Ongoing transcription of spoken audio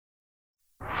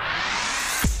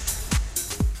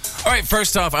All right,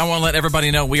 first off, I want to let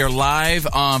everybody know we are live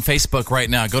on Facebook right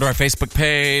now. Go to our Facebook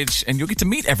page, and you'll get to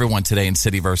meet everyone today in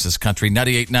City versus Country,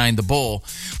 98.9 The Bull.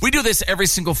 We do this every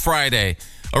single Friday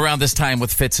around this time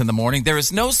with Fitz in the Morning. There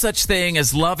is no such thing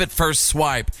as love at first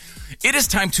swipe. It is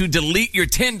time to delete your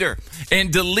Tinder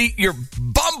and delete your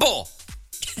Bumble.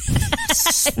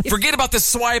 Forget about the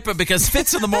swipe because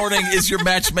Fitz in the Morning is your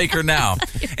matchmaker now.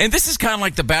 And this is kind of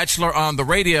like The Bachelor on the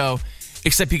radio,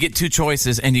 except you get two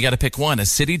choices and you got to pick one, a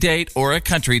city date or a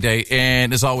country date.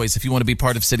 And as always, if you want to be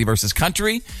part of City versus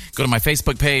Country, go to my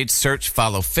Facebook page, search,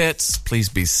 follow Fitz. Please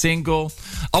be single.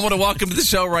 I want to welcome to the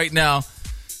show right now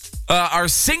our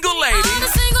single lady.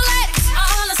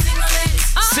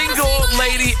 Single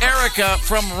lady Erica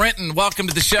from Renton. Welcome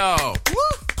to the show.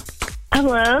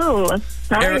 Hello.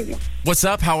 Hi. What's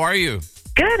up? How are you?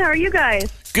 Good. How are you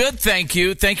guys? Good, thank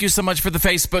you. Thank you so much for the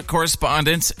Facebook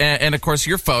correspondence and of course,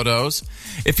 your photos.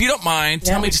 If you don't mind,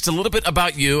 tell me just a little bit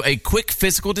about you, a quick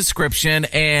physical description,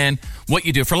 and what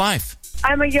you do for life.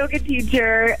 I'm a yoga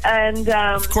teacher, and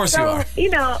of course you are.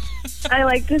 You know, I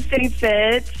like to stay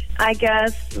fit. I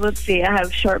guess, let's see, I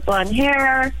have short blonde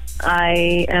hair.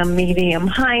 I am medium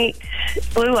height,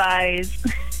 blue eyes.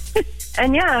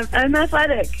 And yeah, I'm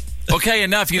athletic. Okay,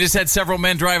 enough. You just had several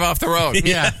men drive off the road.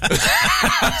 Yeah.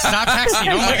 Stop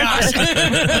texting. Oh, my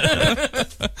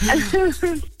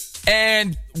gosh.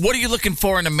 And what are you looking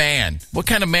for in a man? What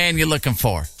kind of man you looking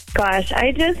for? Gosh,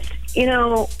 I just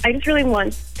really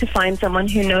want to find someone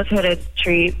who knows how to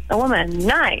treat a woman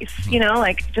nice. You know,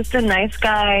 like just a nice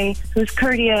guy who's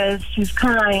courteous, who's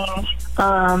kind,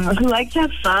 who likes to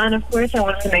have fun. Of course, I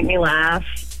want him to make me laugh.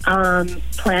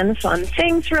 Plan fun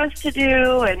things for us to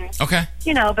do, and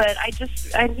but I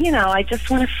just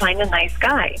want to find a nice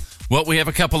guy. Well, we have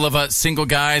a couple of single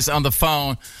guys on the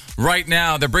phone right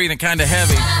now. They're breathing kind of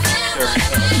heavy.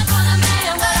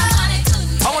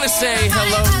 I want to say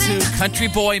hello to Country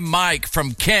Boy Mike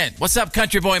from Kent. What's up,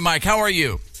 Country Boy Mike? How are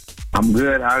you? I'm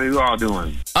good. How are you all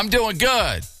doing? I'm doing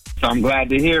good. So I'm glad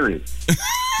to hear it.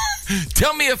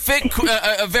 Tell me a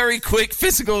very quick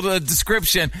physical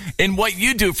description in what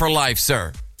you do for life,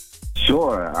 sir.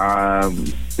 Sure.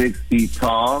 6 feet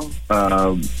tall,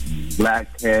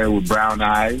 black hair with brown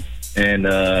eyes, and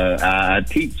I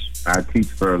teach. I teach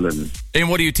for a living. And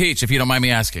what do you teach, if you don't mind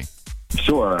me asking?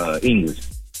 Sure, English.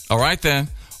 All right, then.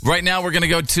 Right now we're going to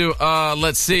go to,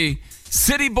 let's see,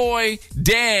 City Boy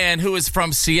Dan, who is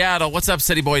from Seattle. What's up,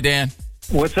 City Boy Dan?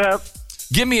 What's up?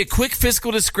 Give me a quick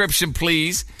physical description,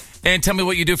 please, and tell me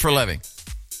what you do for a living.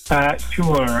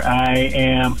 Sure. I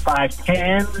am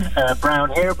 5'10",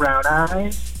 brown hair, brown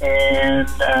eyes, and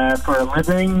for a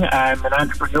living, I'm an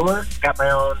entrepreneur. Got my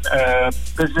own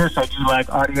business. I do like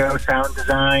audio, sound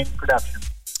design, production.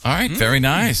 All right, very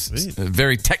nice.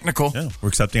 Very technical. Yeah, we're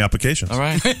accepting applications. All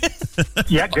right.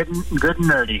 Yeah, good and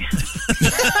nerdy.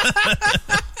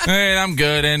 Hey, I'm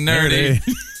good and nerdy.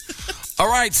 All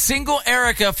right, single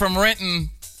Erica from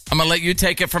Renton. I'm going to let you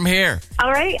take it from here.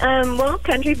 All right. Well,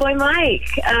 Country Boy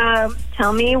Mike,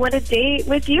 tell me what a date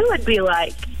with you would be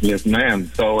like. Yes,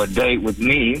 ma'am. So a date with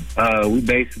me, we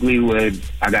basically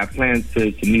I got plans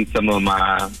to meet some of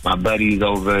my buddies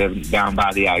over down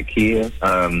by the IKEA.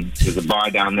 There's a bar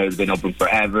down there that's been open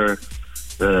forever.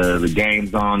 The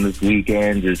game's on this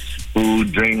weekend. Just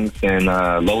food, drinks, and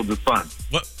loads of fun.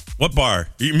 What bar?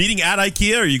 Are you meeting at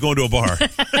IKEA or are you going to a bar?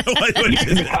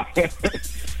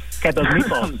 Got those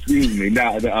meatballs. Excuse me.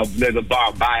 No, there's a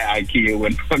bar by IKEA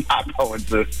when I'm not going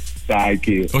to the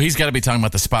IKEA. Oh, he's got to be talking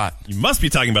about the spot. You must be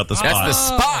talking about the spot. That's the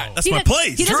spot. That's my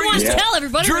place. He doesn't want to tell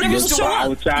everybody. Drew whenever used he'll to show I up.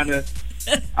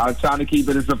 was trying to keep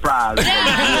it a surprise.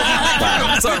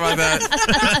 Sorry about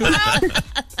that.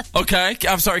 Okay,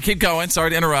 I'm sorry. Keep going.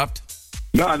 Sorry to interrupt.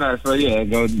 No. So yeah,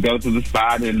 go to the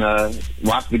spot and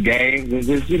watch the game. It's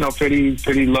just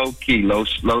pretty low key, low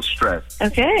stress.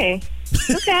 Okay.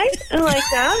 I like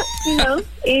that.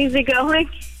 Easy going.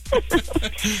 Do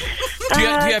you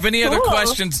have any other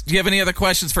questions? Do you have any other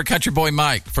questions for Country Boy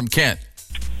Mike from Kent?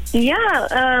 Yeah.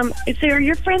 So are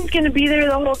your friends going to be there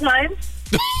the whole time?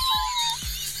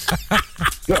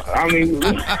 I mean,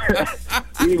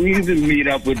 we just meet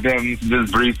up with them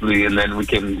just briefly, and then we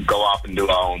can go off and do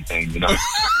our own thing,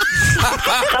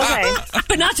 Okay.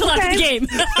 But not till after the game.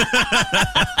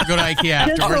 Go to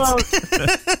IKEA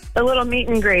Just a little meet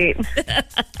and greet.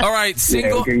 All right,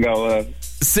 single we can go,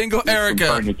 single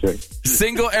Erica.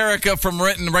 Single Erica from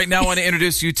Renton. Right now I want to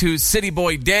introduce you to City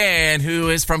Boy Dan, who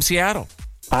is from Seattle.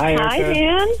 Hi,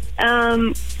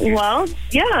 Dan. Well,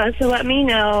 yeah, so let me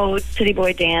know, City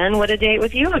Boy Dan, what a date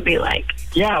with you would be like.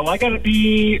 Yeah, well, I got to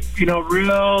be,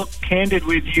 real candid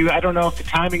with you. I don't know if the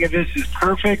timing of this is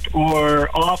perfect or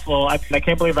awful. I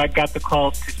can't believe I got the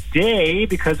call today,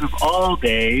 because of all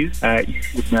days, you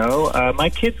should know, my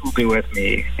kids will be with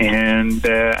me. And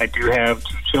I do have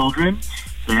 2 children.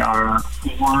 They are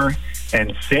 4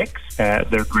 and 6.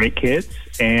 They're great kids.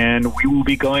 And we will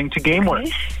be going to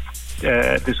GameWorks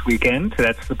this weekend.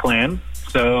 That's the plan.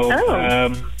 So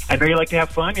I know you like to have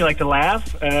fun. You like to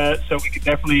laugh. So we could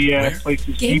definitely play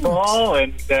some Foos-ball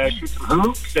and shoot some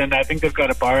hoops. And I think they've got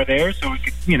a bar there, so we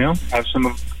could, have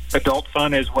some adult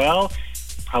fun as well.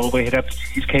 Probably hit up the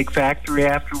Cheesecake Factory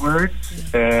afterwards.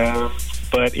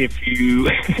 But if you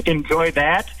enjoy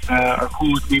that, are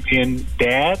cool with me being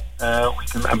dad, we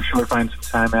can, I'm sure, find some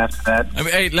time after that. I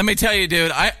mean, hey, let me tell you,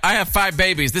 dude, I have 5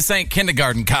 babies. This ain't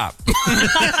kindergarten cop. Yeah,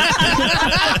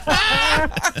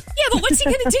 but what's he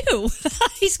going to do?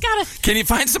 He's got to... Can you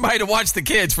find somebody to watch the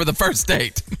kids for the first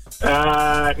date? No,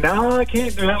 I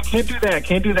can't do that.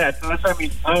 Can't do that. So that's,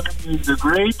 either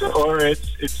great or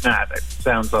it's not, it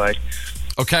sounds like.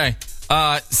 Okay.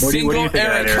 Single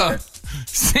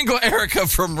Erica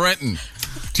from Renton.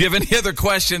 Do you have any other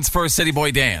questions for City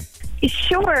Boy Dan?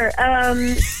 Sure.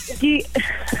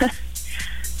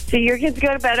 Do your kids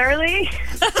go to bed early?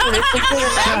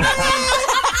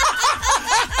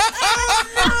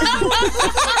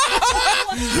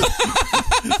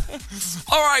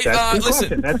 All right,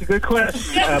 listen. That's a good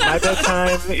question. My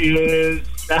bedtime is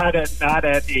not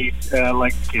at 8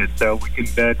 like the kids, so we can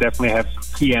definitely have some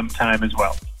PM time as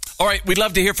well. All right, we'd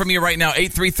love to hear from you right now.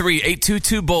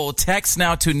 833-822-BULL. Text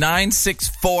now to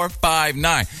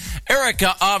 96459.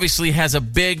 Erica obviously has a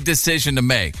big decision to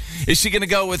make. Is she going to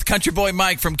go with Country Boy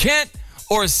Mike from Kent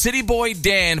or City Boy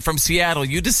Dan from Seattle?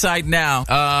 You decide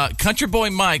now. Country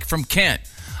Boy Mike from Kent.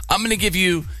 I'm going to give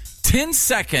you 10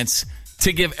 seconds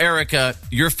to give Erica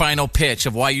your final pitch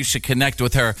of why you should connect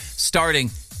with her,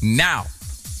 starting now.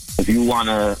 If you want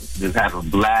to just have a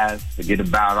blast, forget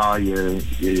about all your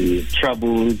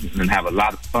troubles, and have a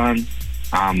lot of fun,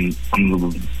 I'm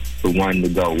the one to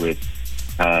go with.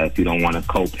 If you don't want to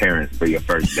co-parent for your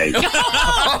first date. Time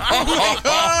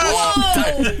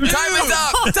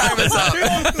is up.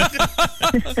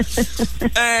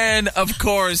 And, of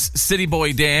course, City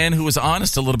Boy Dan, who was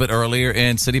honest a little bit earlier,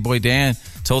 and City Boy Dan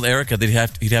told Erica that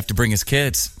he'd have to bring his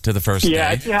kids to the first day. Yeah,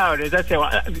 I see how it is.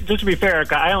 Just to be fair,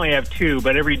 Erica, I only have 2,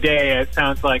 but every day it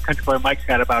sounds like Country Boy Mike's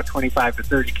got about 25 to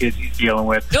 30 kids he's dealing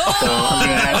with. So I'm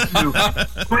going to ask you,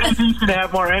 what do you think should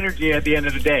have more energy at the end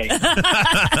of the day?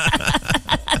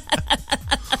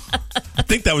 I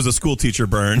think that was a school teacher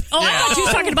burn. Oh, I thought you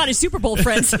was talking about his Super Bowl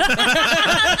friends.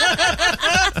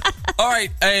 All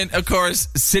right, and, of course,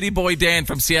 City Boy Dan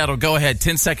from Seattle. Go ahead,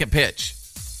 10-second pitch.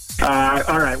 All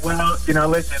right. Well,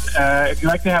 listen, if you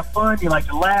like to have fun, you like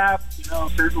to laugh,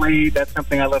 certainly that's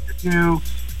something I love to do.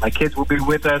 My kids will be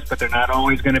with us, but they're not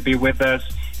always going to be with us.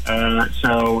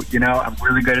 So, I'm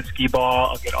really good at skee ball.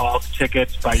 I'll get all the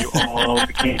tickets, buy you all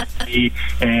the candy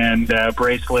and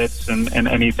bracelets and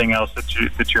anything else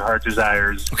that your heart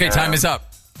desires. Okay, time is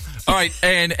up. All right,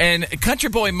 and Country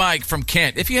Boy Mike from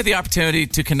Kent, if you had the opportunity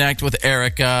to connect with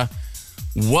Erica,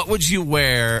 what would you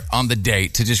wear on the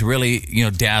date to just really,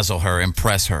 dazzle her,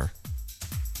 impress her?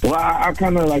 Well, I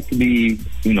kind of like to be,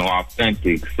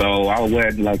 authentic. So I'll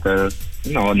wear like a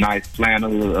nice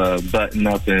flannel button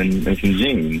up and some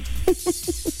jeans.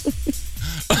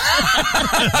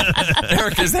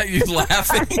 Erica, is that you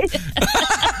laughing?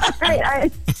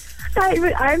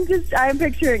 I'm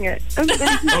picturing it. Okay.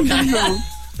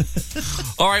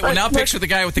 All right, well, now picture the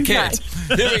guy with the kids.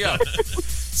 Here we go.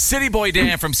 City Boy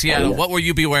Dan from Seattle, what will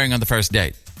you be wearing on the first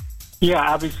date? Yeah,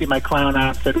 obviously my clown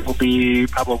outfit will be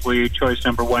probably choice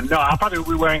number 1. No, I'll probably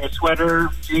be wearing a sweater,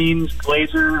 jeans,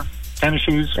 blazer, tennis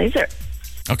shoes. Blazer.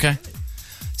 Okay.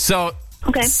 So,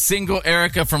 Single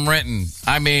Erica from Renton,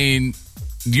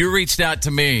 you reached out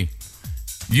to me.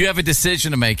 You have a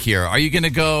decision to make here. Are you going to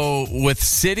go with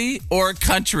City or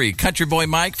Country? Country Boy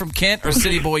Mike from Kent or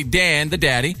City Boy Dan, the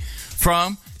daddy,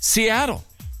 from Seattle?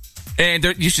 And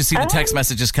you should see the text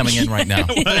messages coming in right now.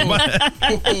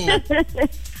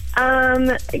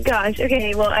 Gosh,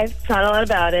 okay, well, I've thought a lot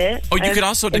about it. Oh, you could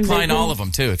also decline all of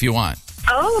them, too, if you want.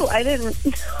 Oh, I didn't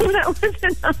know that was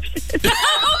an option.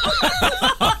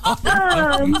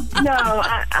 No,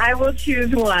 I will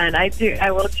choose one. I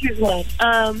will choose one.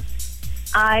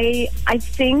 I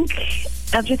think,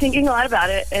 after thinking a lot about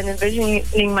it and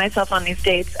envisioning myself on these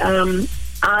dates,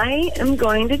 I am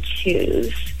going to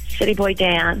choose City Boy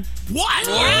Dan. What?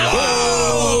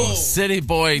 Whoa. City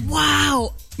Boy.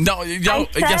 Wow. No,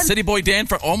 City Boy Dan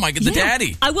for, oh my God, the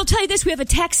daddy. I will tell you this, we have a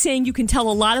text saying you can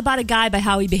tell a lot about a guy by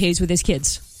how he behaves with his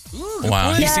kids. Ooh,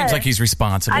 wow, he seems like he's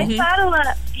responsible. I thought a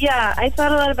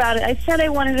lot about it. I said I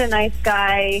wanted a nice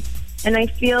guy And I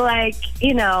feel like,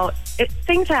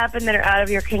 things happen that are out of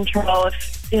your control.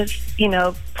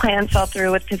 If plans fell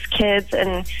through with his kids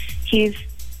and he's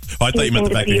Oh, I thought you meant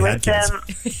the fact that he had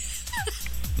kids.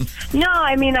 No,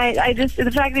 I mean, I just,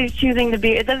 the fact that he's choosing to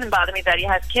be, it doesn't bother me that he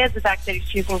has kids, the fact that he's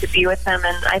choosing to be with them,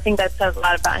 and I think that says a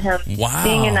lot about him. Wow.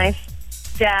 Being a nice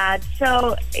dad.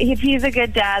 So if he's a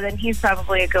good dad, then he's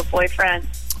probably a good boyfriend.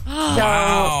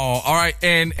 Wow. All right.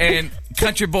 And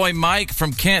country boy Mike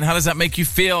from Kent, how does that make you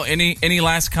feel? Any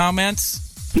last comments?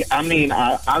 Yeah, I mean,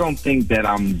 I don't think that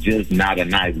I'm just not a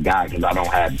nice guy because I don't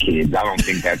have kids. I don't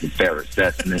think that's a fair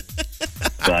assessment.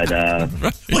 But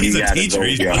He's you a got to teacher. go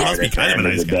He with your must heart be at the kind of end a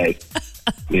of nice the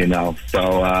day.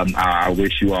 So I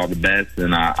wish you all the best,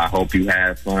 and I hope you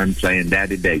have fun playing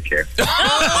daddy daycare.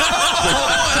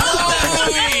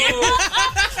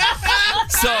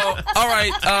 So, all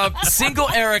right, single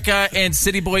Erica and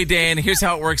city boy Dan, here's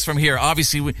how it works from here.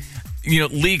 Obviously,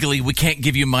 legally, we can't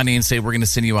give you money and say we're going to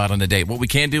send you out on a date. What we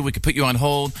can do, we can put you on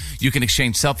hold. You can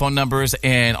exchange cell phone numbers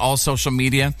and all social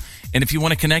media. And if you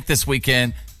want to connect this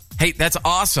weekend, hey, that's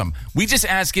awesome. We just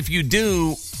ask if you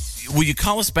do, will you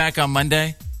call us back on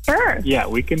Monday? Sure. Yeah,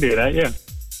 we can do that, yeah.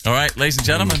 All right, ladies and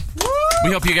gentlemen,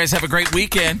 we hope you guys have a great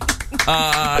weekend.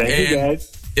 Thank you,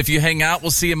 guys. If you hang out,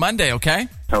 we'll see you Monday, okay?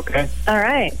 Okay. All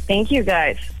right. Thank you,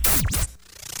 guys.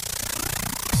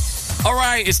 All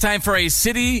right, it's time for a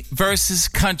city versus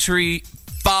country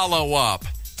follow-up.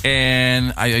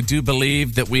 And I do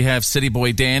believe that we have city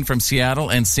boy Dan from Seattle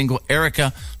and single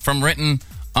Erica from Renton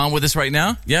on with us right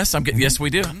now. Yes, yes, we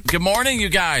do. Good morning, you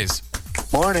guys.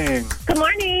 Morning. Good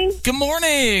morning. Good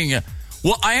morning.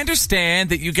 Well, I understand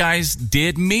that you guys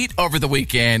did meet over the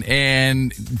weekend.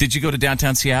 And did you go to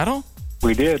downtown Seattle?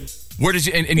 We did. Where did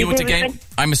you? And you went to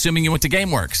I'm assuming you went to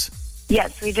GameWorks.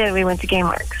 Yes, we did. We went to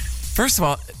GameWorks. First of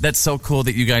all, that's so cool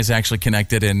that you guys actually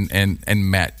connected and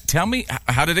met. Tell me,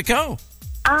 how did it go?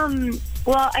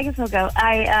 Well, I guess I'll go.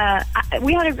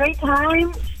 We had a great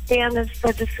time. Dan is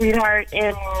such a sweetheart,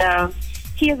 and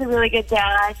he is a really good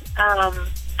dad.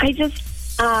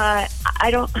 I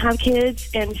don't have kids,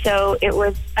 and so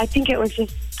I think it was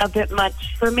just a bit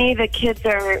much for me. The kids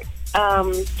are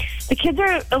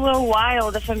a little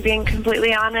wild, if I'm being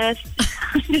completely honest.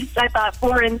 I thought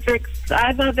 4 and 6,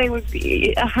 I thought they would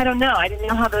be, I don't know. I didn't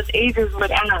know how those ages would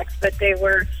act, but they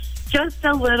were just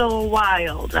a little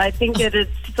wild. I think that it's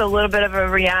just a little bit of a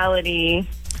reality.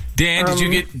 Dan,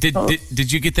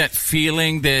 did you get that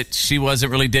feeling that she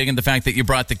wasn't really digging the fact that you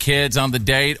brought the kids on the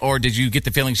date, or did you get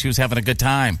the feeling she was having a good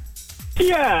time?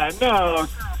 Yeah, no,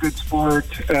 it's a good sport,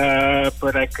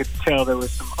 but I could tell there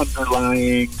was some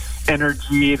underlying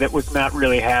energy that was not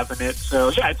really having it. So,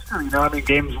 yeah, it's true.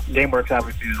 GameWorks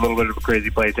obviously is a little bit of a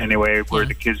crazy place anyway, where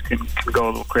the kids can go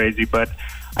a little crazy, but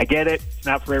I get it. It's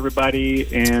not for everybody.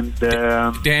 And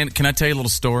Dan, can I tell you a little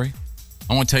story?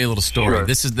 I want to tell you a little story. Sure.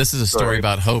 This is a story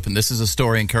about hope, and this is a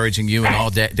story encouraging you and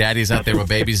all daddies out there with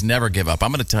babies never give up.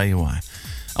 I'm going to tell you why.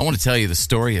 I want to tell you the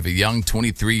story of a young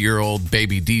 23-year-old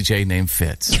baby DJ named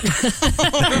Fitz.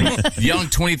 Young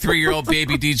 23-year-old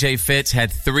baby DJ Fitz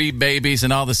had 3 babies,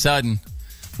 and all of a sudden,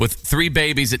 with 3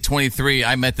 babies at 23,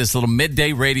 I met this little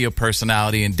midday radio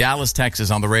personality in Dallas,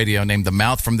 Texas on the radio named The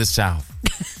Mouth from the South.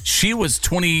 She was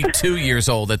 22 years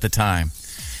old at the time.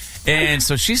 And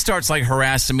so she starts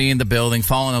harassing me in the building,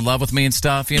 falling in love with me and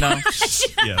stuff, Yeah.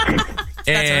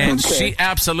 And she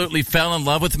absolutely fell in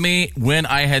love with me when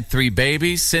I had 3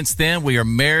 babies. Since then, we are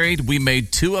married. We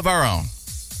made 2 of our own.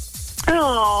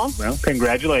 Oh. well,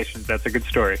 congratulations. That's a good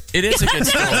story. It is a good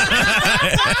story.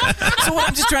 So what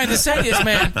I'm just trying to say is,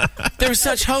 man, there's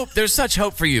such hope. There's such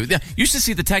hope for you. You should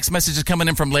see the text messages coming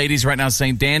in from ladies right now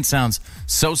saying, Dan sounds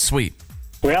so sweet.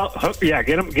 Well, yeah,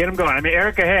 get them going. I mean,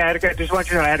 Erica, hey, I just want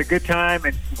you to know I had a good time,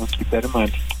 and we'll keep that in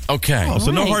mind. Okay. Oh,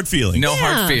 so no hard feelings. No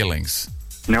hard feelings.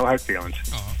 No hard feelings.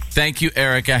 Thank you,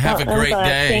 Erica. Have a great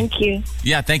day. Thank you.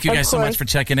 Yeah, thank you guys so much for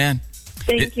checking in.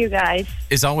 Thank you, guys.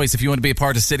 As always, if you want to be a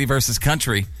part of City versus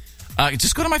Country,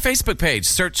 just go to my Facebook page,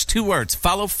 search 2 words,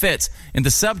 follow Fitz. In the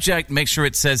subject, make sure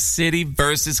it says City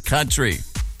versus Country.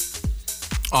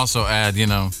 Also add,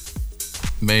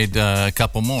 made a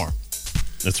couple more.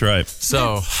 That's right.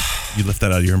 So you left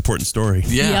that out of your important story.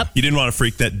 Yeah. Yep. You didn't want to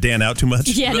freak that Dan out too much?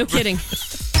 Yeah, no kidding.